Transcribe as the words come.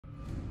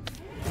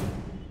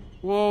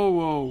Whoa,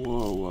 whoa,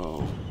 whoa,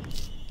 whoa.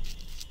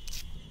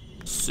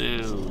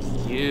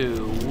 Soon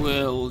you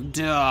will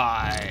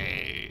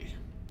die.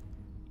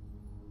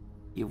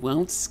 You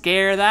won't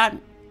scare that.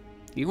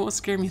 You won't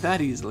scare me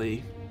that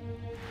easily.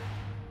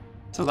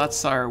 So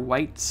that's our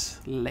white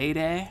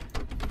lady.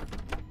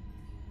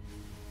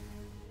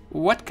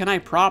 What can I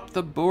prop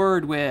the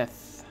board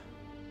with?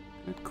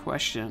 Good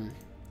question.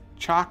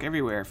 Chalk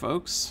everywhere,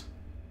 folks.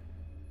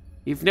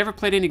 You've never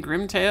played any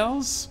Grim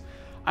Tales?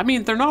 I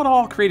mean, they're not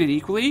all created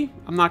equally.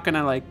 I'm not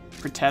gonna, like,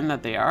 pretend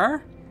that they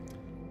are.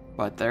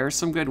 But there are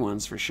some good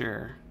ones for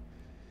sure.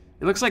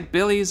 It looks like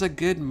Billy's a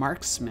good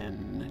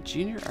marksman. A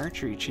junior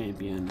archery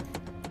champion.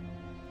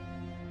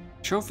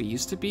 Trophy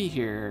used to be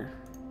here.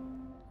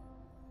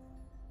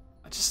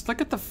 Just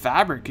look at the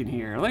fabric in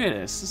here. Look at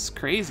this. This is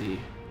crazy.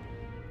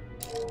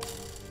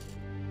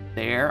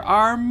 There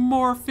are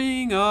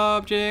morphing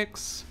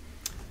objects.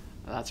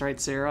 That's right,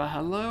 Sarah.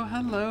 Hello,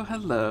 hello,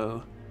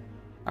 hello.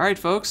 All right,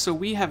 folks. So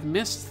we have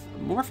missed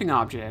morphing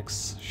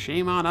objects.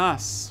 Shame on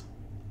us.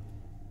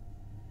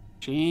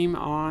 Shame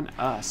on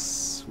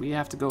us. We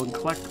have to go and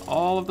collect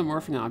all of the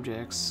morphing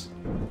objects.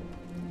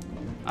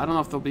 I don't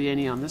know if there'll be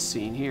any on this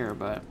scene here,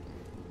 but...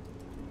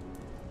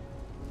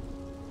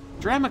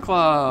 Drama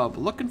Club,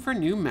 looking for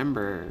new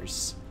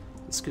members.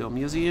 The school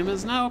museum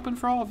is now open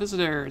for all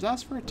visitors.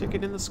 Ask for a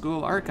ticket in the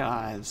school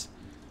archives.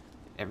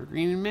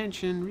 Evergreen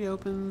Mansion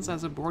reopens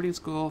as a boarding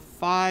school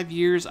 5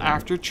 years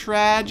after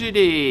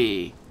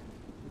tragedy.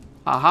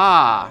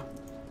 Aha.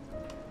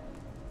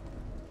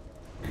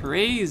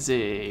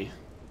 Crazy.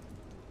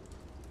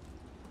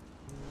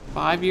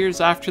 5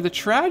 years after the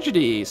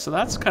tragedy. So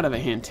that's kind of a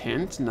hint,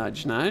 hint,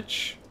 nudge,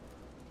 nudge.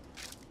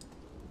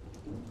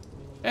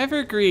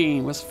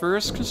 Evergreen was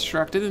first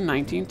constructed in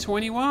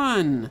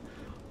 1921,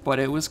 but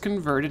it was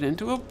converted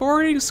into a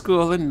boarding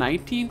school in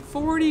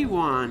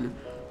 1941.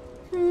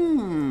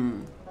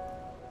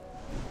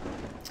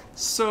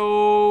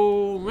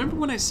 So, remember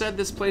when I said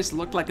this place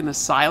looked like an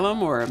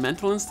asylum or a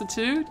mental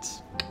institute?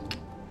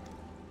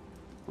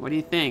 What do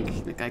you think?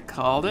 Think I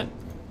called it?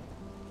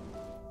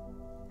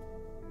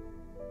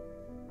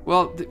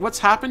 Well, what's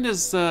happened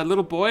is a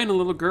little boy and a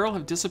little girl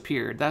have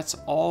disappeared. That's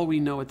all we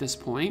know at this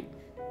point.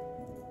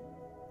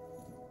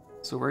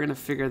 So we're gonna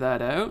figure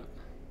that out.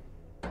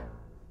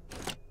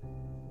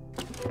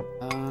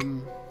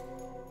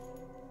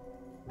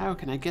 How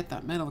can I get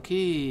that metal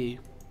key?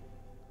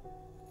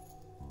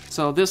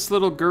 So this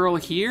little girl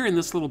here and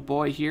this little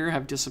boy here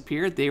have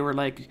disappeared. They were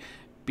like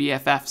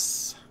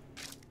BFFs.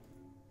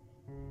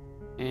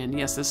 And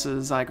yes, this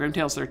is Grim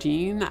Tales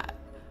 13,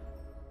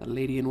 the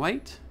lady in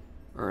white,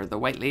 or the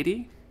white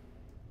lady.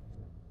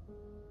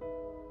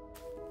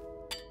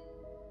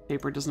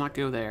 Paper does not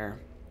go there.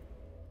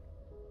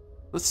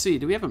 Let's see,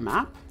 do we have a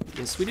map?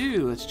 Yes, we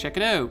do. Let's check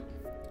it out.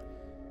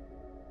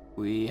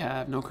 We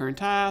have no current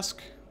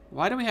task.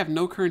 Why do we have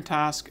no current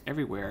task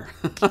everywhere?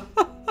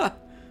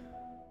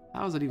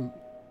 How is it even...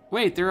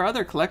 Wait, there are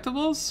other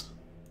collectibles?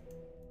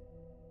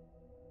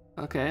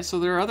 Okay, so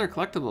there are other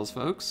collectibles,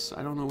 folks.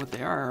 I don't know what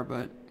they are,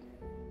 but...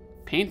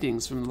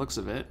 Paintings from the looks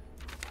of it.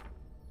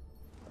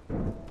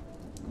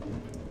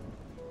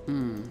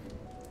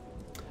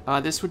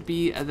 This would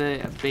be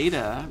the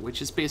beta,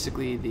 which is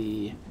basically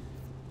the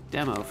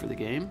demo for the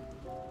game.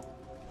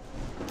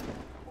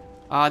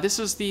 This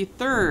is the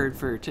third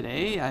for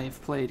today.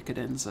 I've played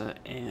Cadenza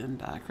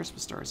and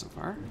Christmas Star so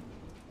far.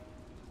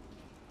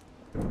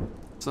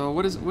 So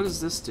what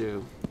does this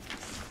do?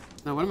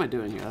 No, what am I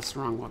doing here? That's the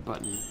wrong one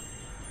button.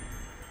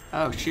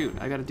 Oh shoot,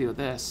 I gotta deal with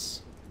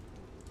this.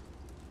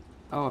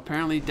 Oh,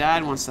 apparently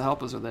Dad wants to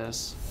help us with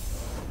this.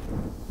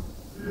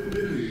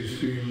 Billy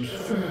seems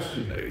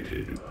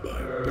fascinated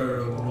by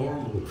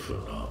paranormal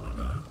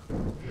phenomena,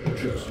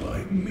 just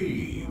like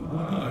me when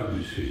I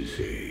was his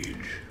age.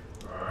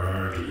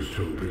 I just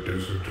hope it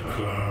doesn't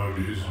cloud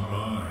his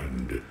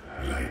mind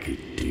like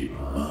it did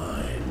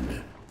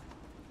mine.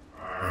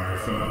 I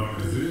found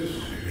this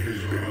in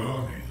his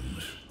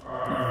belongings.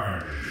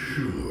 I'm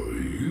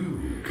sure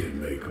you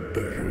can make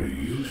better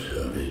use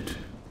of it.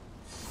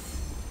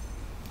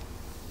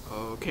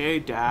 Okay,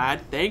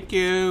 Dad, thank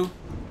you.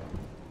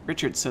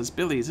 Richard says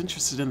Billy's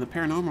interested in the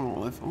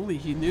paranormal. If only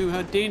he knew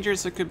how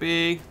dangerous it could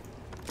be.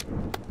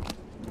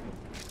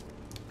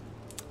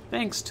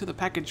 Thanks to the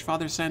package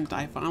Father sent,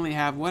 I finally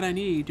have what I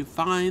need to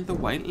find the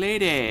White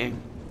Lady.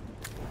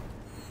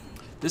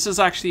 This is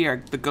actually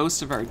the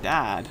ghost of our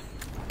dad.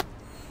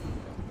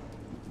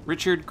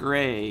 Richard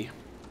Gray.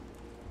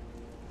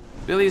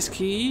 Billy's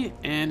key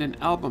and an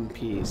album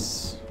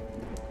piece.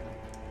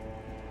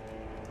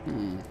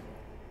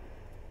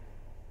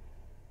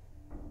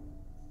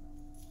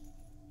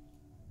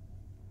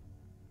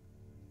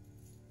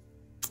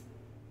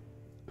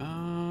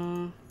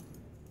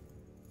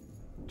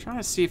 Trying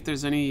to see if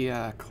there's any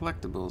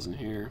collectibles in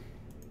here.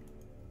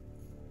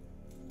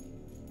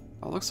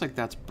 Oh, looks like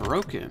that's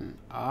broken.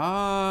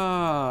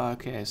 Ah,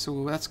 okay. So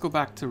let's go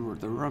back to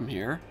the room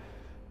here.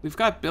 We've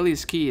got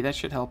Billy's key. That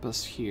should help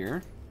us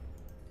here.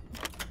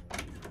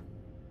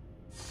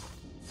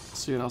 Let's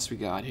see what else we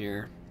got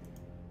here.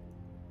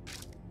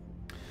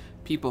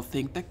 people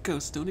think that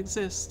ghosts don't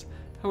exist.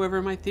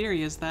 However, my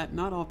theory is that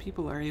not all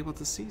people are able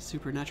to see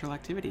supernatural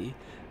activity.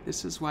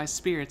 This is why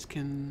spirits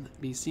can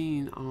be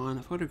seen on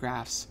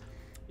photographs.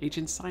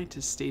 Ancient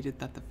scientists stated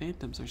that the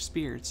phantoms are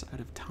spirits out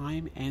of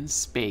time and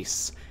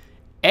space.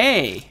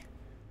 A!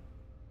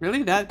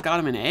 Really? That got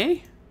him an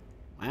A?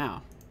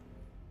 Wow.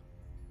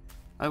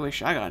 I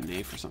wish I got an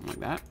A for something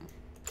like that.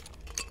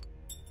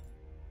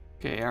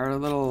 Okay, our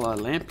little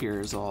lamp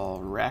here is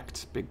all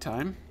wrecked big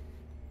time.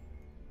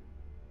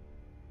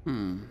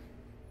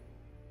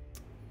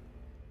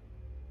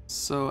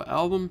 So,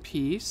 album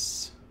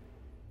piece.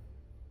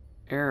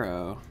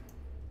 Arrow.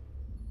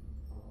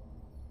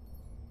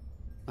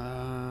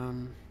 I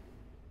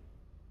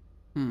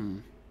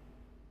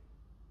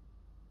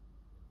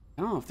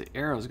don't know if the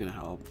arrow's gonna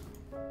help.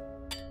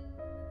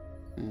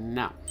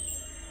 No.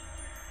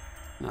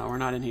 No, we're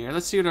not in here.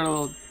 Let's see what our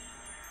little...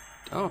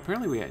 Oh,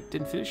 apparently we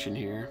didn't finish in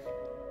here.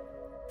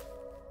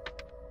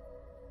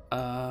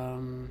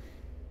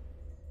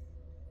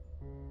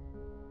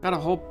 Got a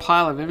whole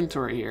pile of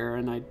inventory here,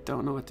 and I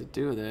don't know what to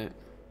do with it.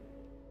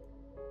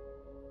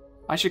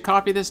 I should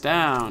copy this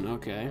down.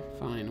 Okay,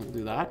 fine, we'll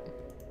do that.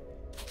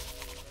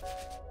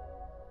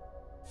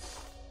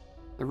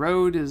 The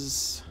road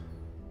is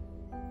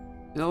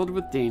filled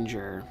with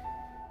danger.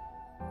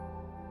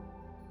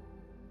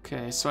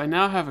 Okay, so I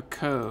now have a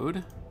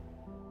code.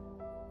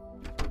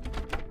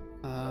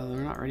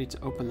 We're not ready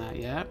to open that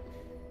yet.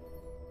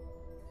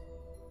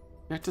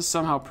 We have to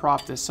somehow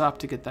prop this up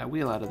to get that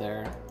wheel out of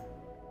there.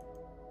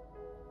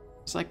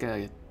 It's like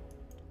a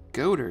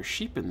goat or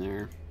sheep in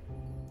there.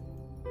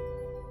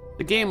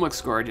 The game looks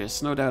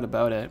gorgeous, no doubt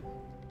about it.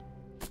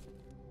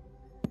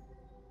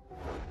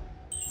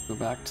 Go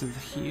back to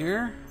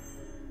here.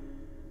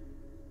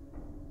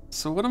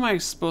 So what am I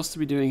supposed to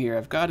be doing here?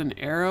 I've got an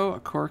arrow, a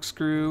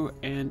corkscrew,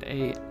 and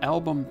a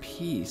album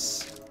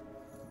piece.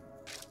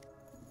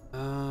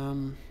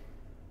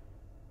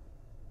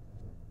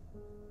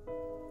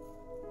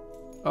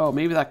 Oh,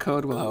 maybe that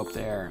code will help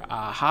there.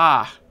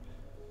 Aha!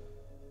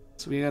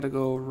 So we gotta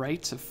go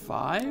right to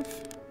 5?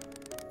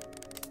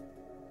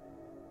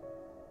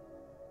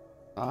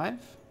 5?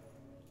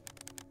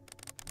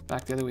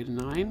 Back the other way to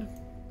 9?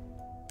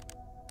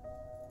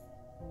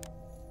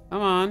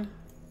 Come on.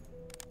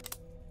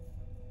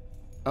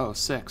 Oh,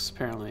 6,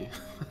 apparently.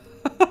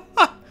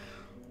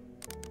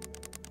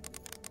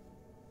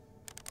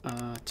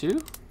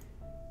 2?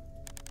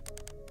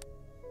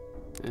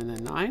 And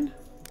then 9?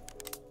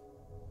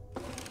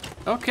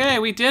 Okay,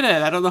 we did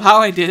it! I don't know how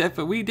I did it,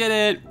 but we did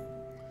it!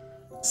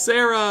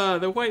 Sarah,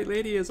 the white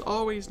lady, is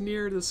always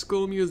near the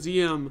school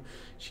museum.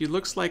 She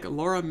looks like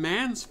Laura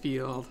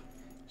Mansfield.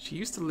 She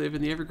used to live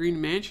in the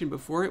Evergreen Mansion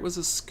before it was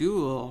a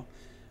school.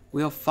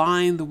 We'll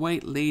find the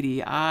white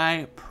lady,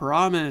 I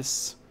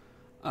promise.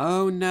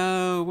 Oh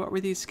no, what were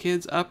these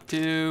kids up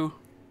to?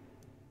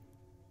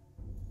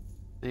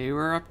 They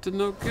were up to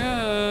no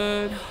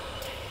good.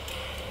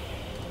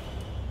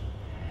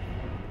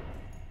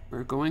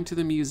 We're going to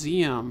the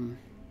museum.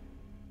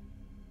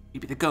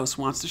 Maybe the ghost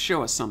wants to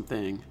show us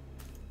something.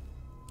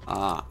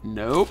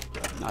 Nope,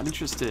 not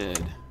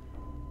interested.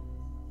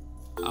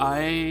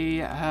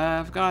 I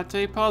have got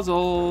a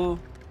puzzle.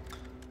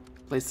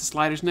 Place the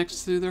sliders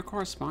next to their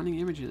corresponding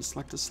images.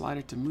 Select the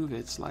slider to move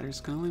it.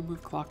 Sliders can only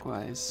move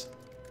clockwise.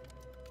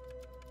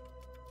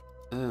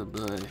 Oh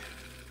boy.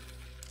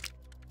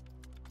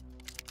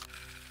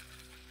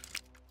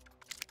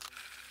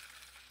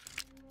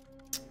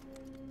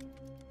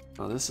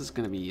 Oh, this is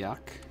gonna be yuck.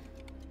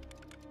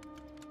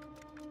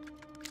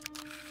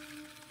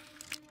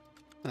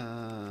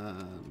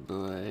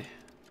 Boy.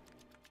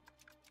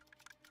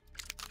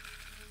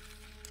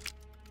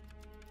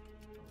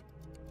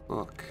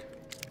 Book.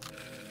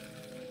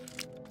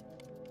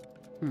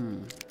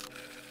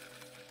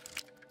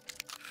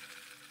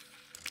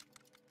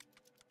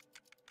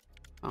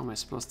 How am I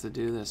supposed to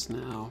do this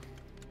now?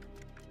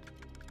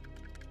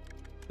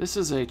 This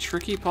is a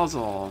tricky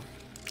puzzle.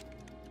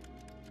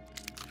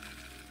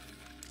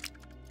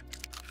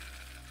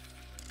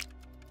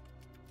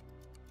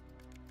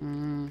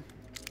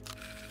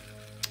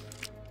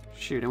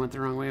 Shoot, I went the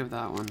wrong way with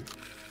that one.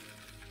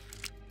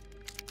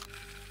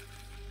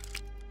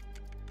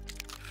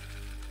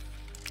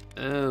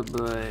 Oh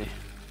boy.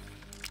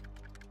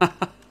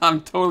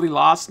 I'm totally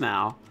lost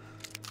now.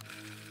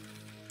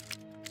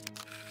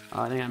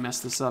 Oh, I think I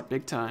messed this up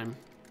big time.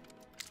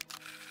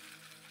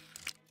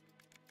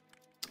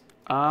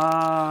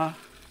 Oh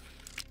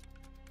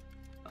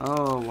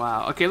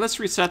wow. Okay, let's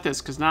reset this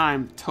because now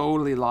I'm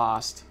totally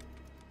lost.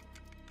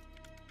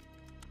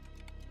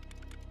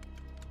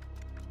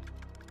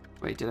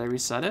 Wait, did I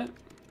reset it?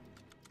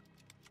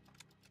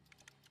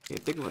 Okay,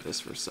 think about this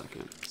for a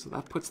second. So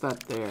that puts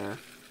that there.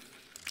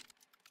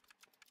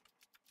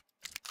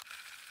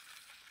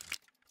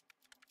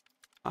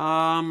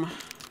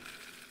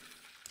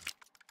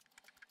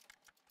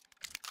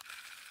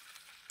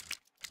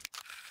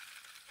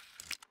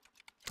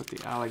 Put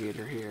the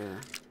alligator here.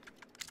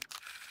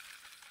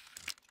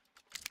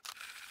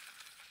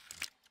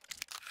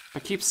 If I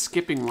keep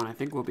skipping one, I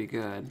think we'll be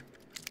good.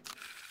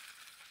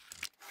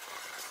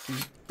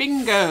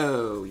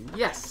 Bingo!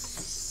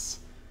 Yes!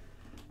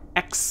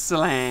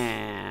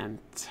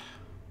 Excellent.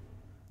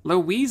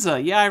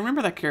 Louisa. Yeah, I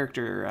remember that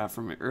character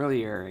from an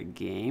earlier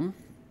game.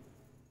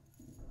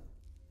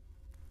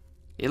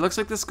 It looks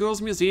like the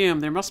school's museum.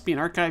 There must be an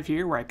archive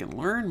here where I can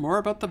learn more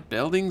about the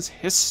building's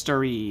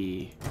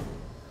history.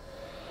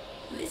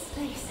 This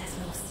place has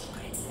more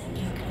secrets than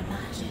you can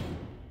imagine.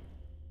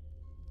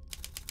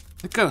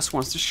 The ghost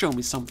wants to show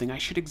me something. I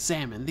should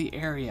examine the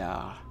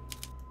area.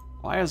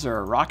 Why is there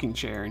a rocking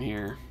chair in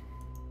here?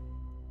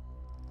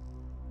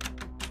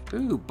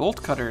 Ooh,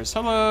 bolt cutters.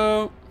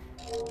 Hello.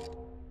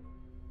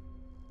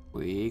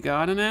 We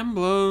got an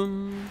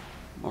emblem.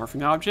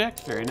 Morphing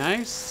object. Very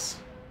nice.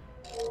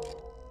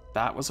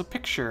 That was a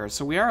picture.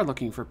 So we are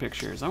looking for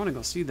pictures. I want to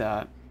go see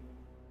that.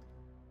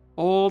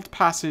 Old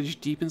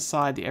passage deep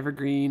inside the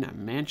Evergreen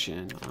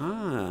Mansion.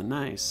 Ah,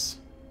 nice.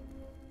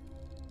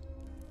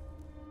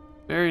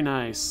 Very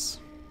nice.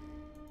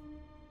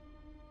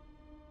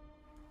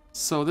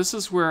 So this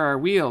is where our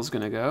wheel's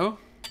gonna go.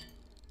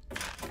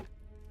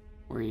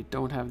 We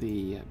don't have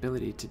the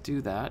ability to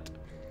do that.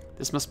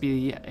 This must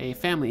be a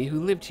family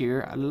who lived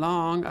here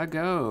long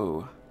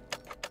ago.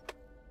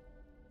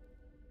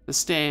 The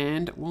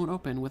stand won't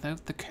open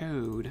without the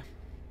code.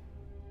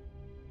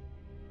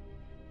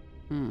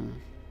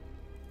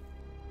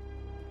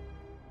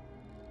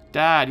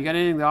 Dad, you got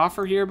anything to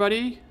offer here,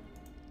 buddy?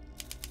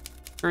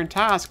 Current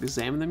task,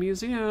 examine the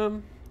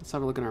museum. Let's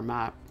have a look at our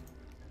map.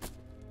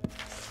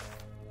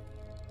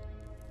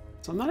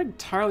 So I'm not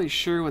entirely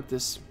sure what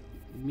this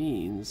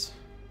means.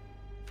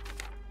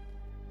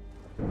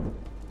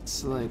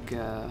 It's like,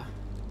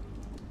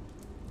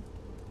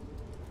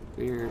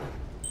 weird.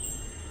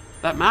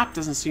 That map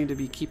doesn't seem to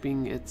be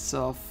keeping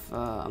itself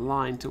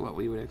aligned to what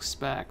we would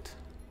expect.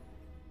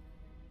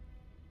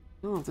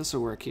 I don't know if this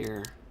will work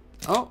here.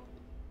 Oh,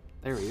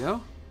 there we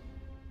go.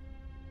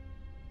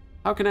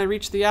 How can I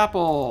reach the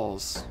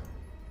apples?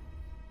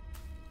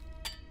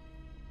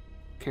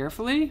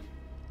 Carefully?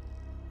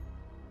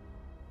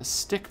 A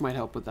stick might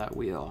help with that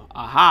wheel.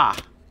 Aha!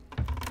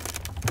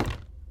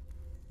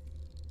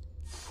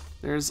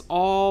 There's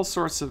all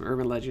sorts of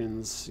urban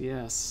legends.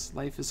 Yes,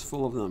 life is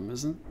full of them,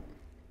 isn't it?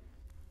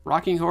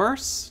 Rocking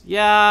horse?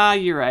 Yeah,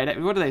 you're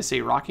right. What do they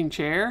say? Rocking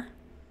chair?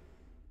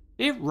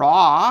 It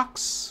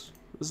rocks.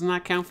 Doesn't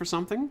that count for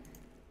something?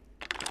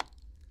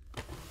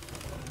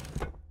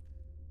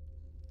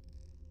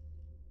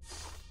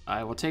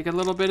 I will take a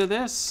little bit of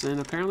this, and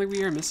apparently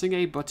we are missing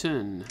a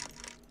button.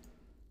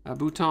 A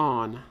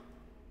bouton.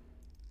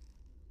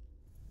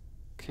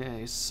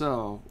 Okay,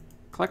 so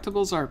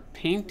collectibles are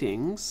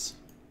paintings.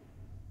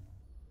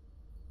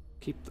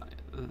 Keep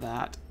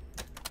that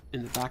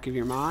in the back of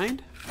your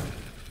mind.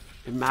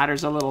 It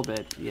matters a little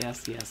bit.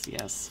 Yes, yes,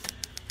 yes.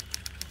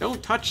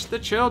 Don't touch the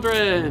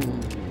children.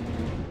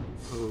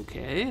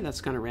 Okay,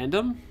 that's kind of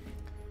random.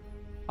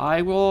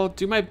 I will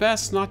do my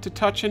best not to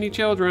touch any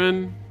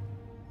children.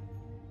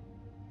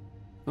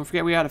 Don't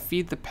forget we gotta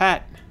feed the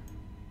pet.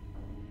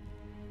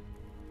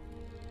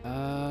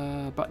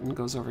 Button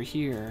goes over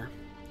here.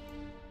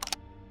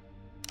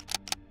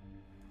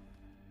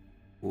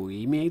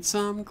 We made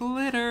some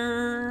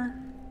glitter.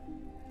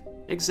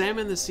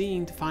 Examine the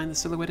scene to find the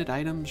silhouetted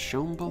items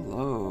shown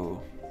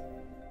below.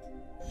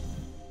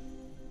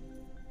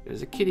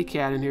 There's a kitty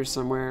cat in here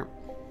somewhere.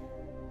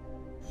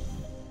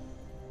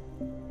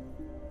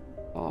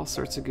 All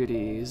sorts of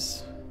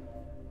goodies.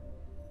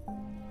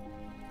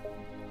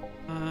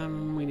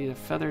 We need a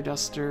feather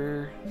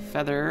duster.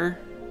 Feather.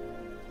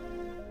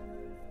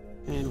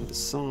 And with a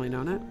sign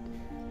on it.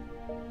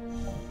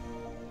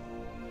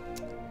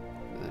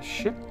 The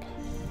ship.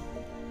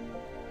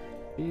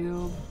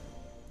 Field.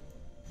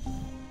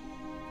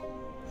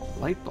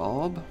 Light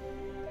bulb.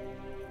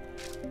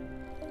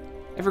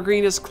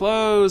 Evergreen is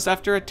closed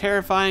after a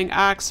terrifying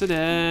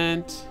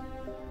accident.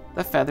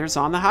 The feather's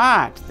on the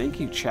hat. Thank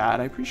you,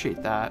 Chad. I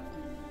appreciate that.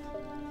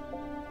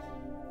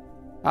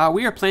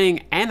 We are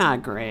playing Anna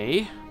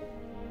Gray.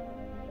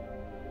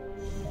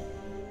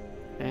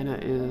 Anna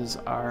is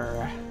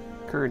our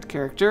current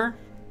character.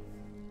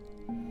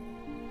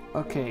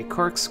 Okay,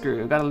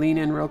 corkscrew. Gotta lean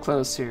in real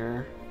close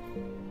here.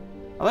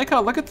 I like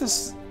how, look at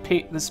this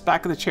paint, this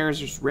back of the chair is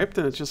just ripped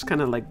and it's just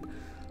kind of like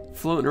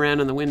floating around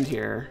in the wind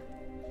here.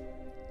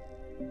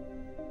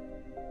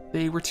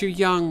 They were too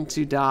young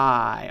to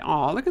die.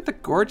 Oh, look at the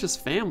gorgeous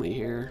family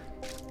here.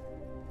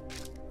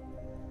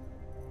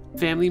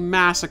 Family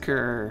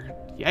massacre.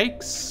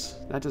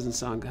 Yikes. That doesn't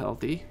sound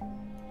healthy.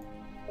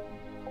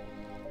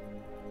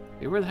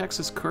 Hey, where the heck's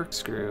this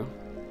corkscrew?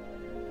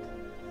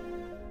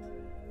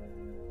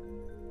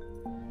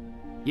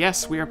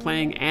 Yes, we are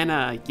playing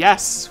Anna.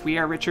 Yes, we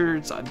are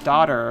Richard's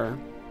daughter.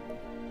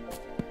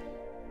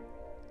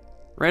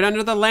 Right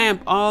under the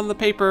lamp on the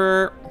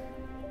paper.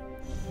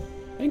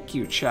 Thank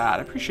you, chat.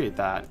 I appreciate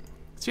that.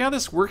 See how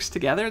this works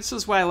together? This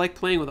is why I like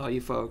playing with all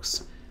you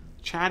folks.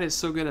 Chat is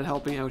so good at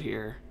helping out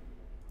here.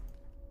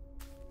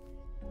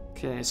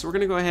 Okay, so we're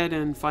gonna go ahead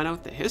and find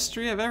out the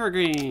history of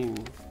Evergreen.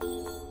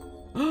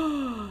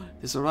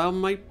 This realm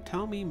might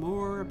tell me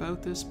more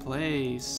about this place.